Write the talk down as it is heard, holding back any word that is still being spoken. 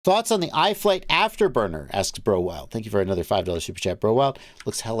Thoughts on the iFlight Afterburner, asks Bardwell. Thank you for another $5 super chat, Bardwell.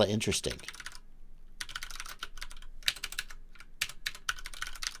 Looks hella interesting.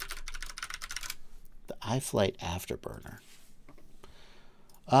 The iFlight Afterburner.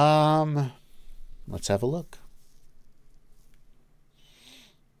 Let's have a look.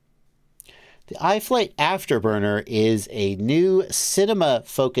 The iFlight Afterburner is a new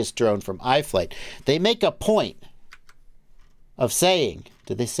cinema-focused drone from iFlight. They make a point of saying,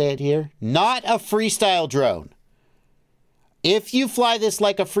 did they say it here? Not a freestyle drone. If you fly this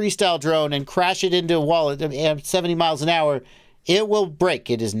like a freestyle drone and crash it into a wall at 70 miles an hour, it will break.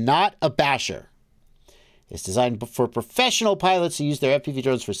 It is not a basher. It's designed for professional pilots who use their FPV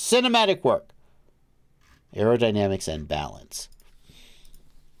drones for cinematic work, aerodynamics, and balance.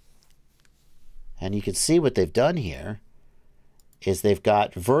 And you can see what they've done here is they've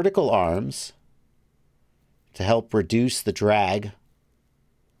got vertical arms to help reduce the drag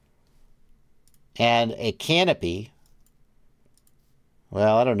and a canopy.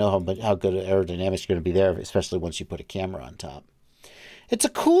 Well, I don't know how good aerodynamics are going to be there, especially once you put a camera on top. It's a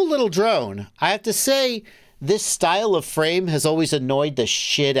cool little drone. I have to say, this style of frame has always annoyed the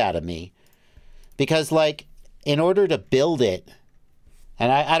shit out of me. Because, like, in order to build it,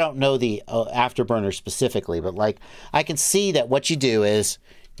 and I don't know the Afterburner specifically, but, like, I can see that what you do is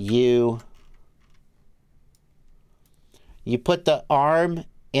you put the arm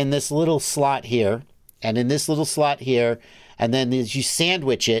in this little slot here, and in this little slot here, and then you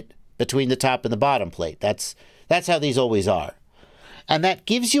sandwich it between the top and the bottom plate. That's how these always are. And that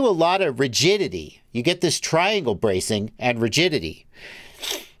gives you a lot of rigidity. You get this triangle bracing and rigidity.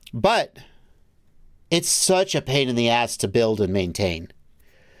 But it's such a pain in the ass to build and maintain.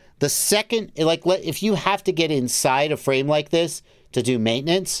 The second, like, if you have to get inside a frame like this to do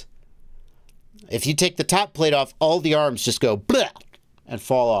maintenance, if you take the top plate off, all the arms just go blah and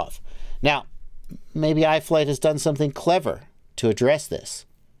fall off. Now, maybe iFlight has done something clever to address this.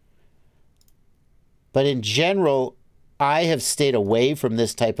 But in general, I have stayed away from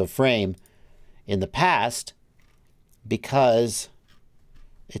this type of frame in the past because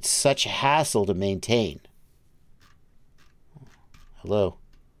it's such a hassle to maintain. Hello.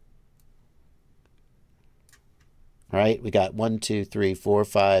 All right, we got 1, 2, 3, 4,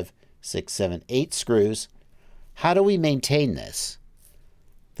 5, 6, 7, 8 screws. How do we maintain this?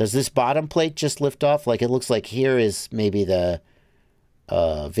 Does this bottom plate just lift off? Like, it looks like here is maybe the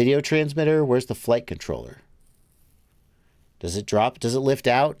video transmitter. Where's the flight controller? Does it drop? Does it lift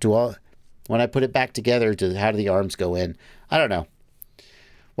out? When I put it back together, how do the arms go in? I don't know.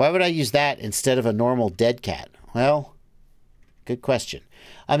 Why would I use that instead of a normal dead cat? Well, good question.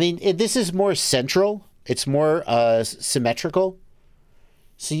 I mean, this is more central. It's more symmetrical.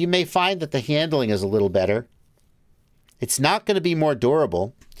 So you may find that the handling is a little better. It's not going to be more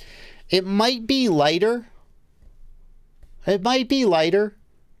durable. It might be lighter. It might be lighter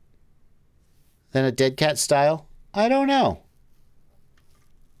than a dead cat style. I don't know.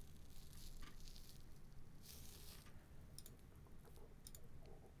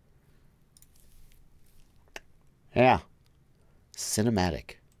 Yeah.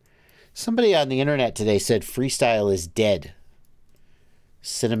 Cinematic. Somebody on the internet today said freestyle is dead.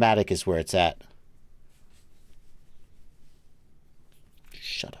 Cinematic is where it's at.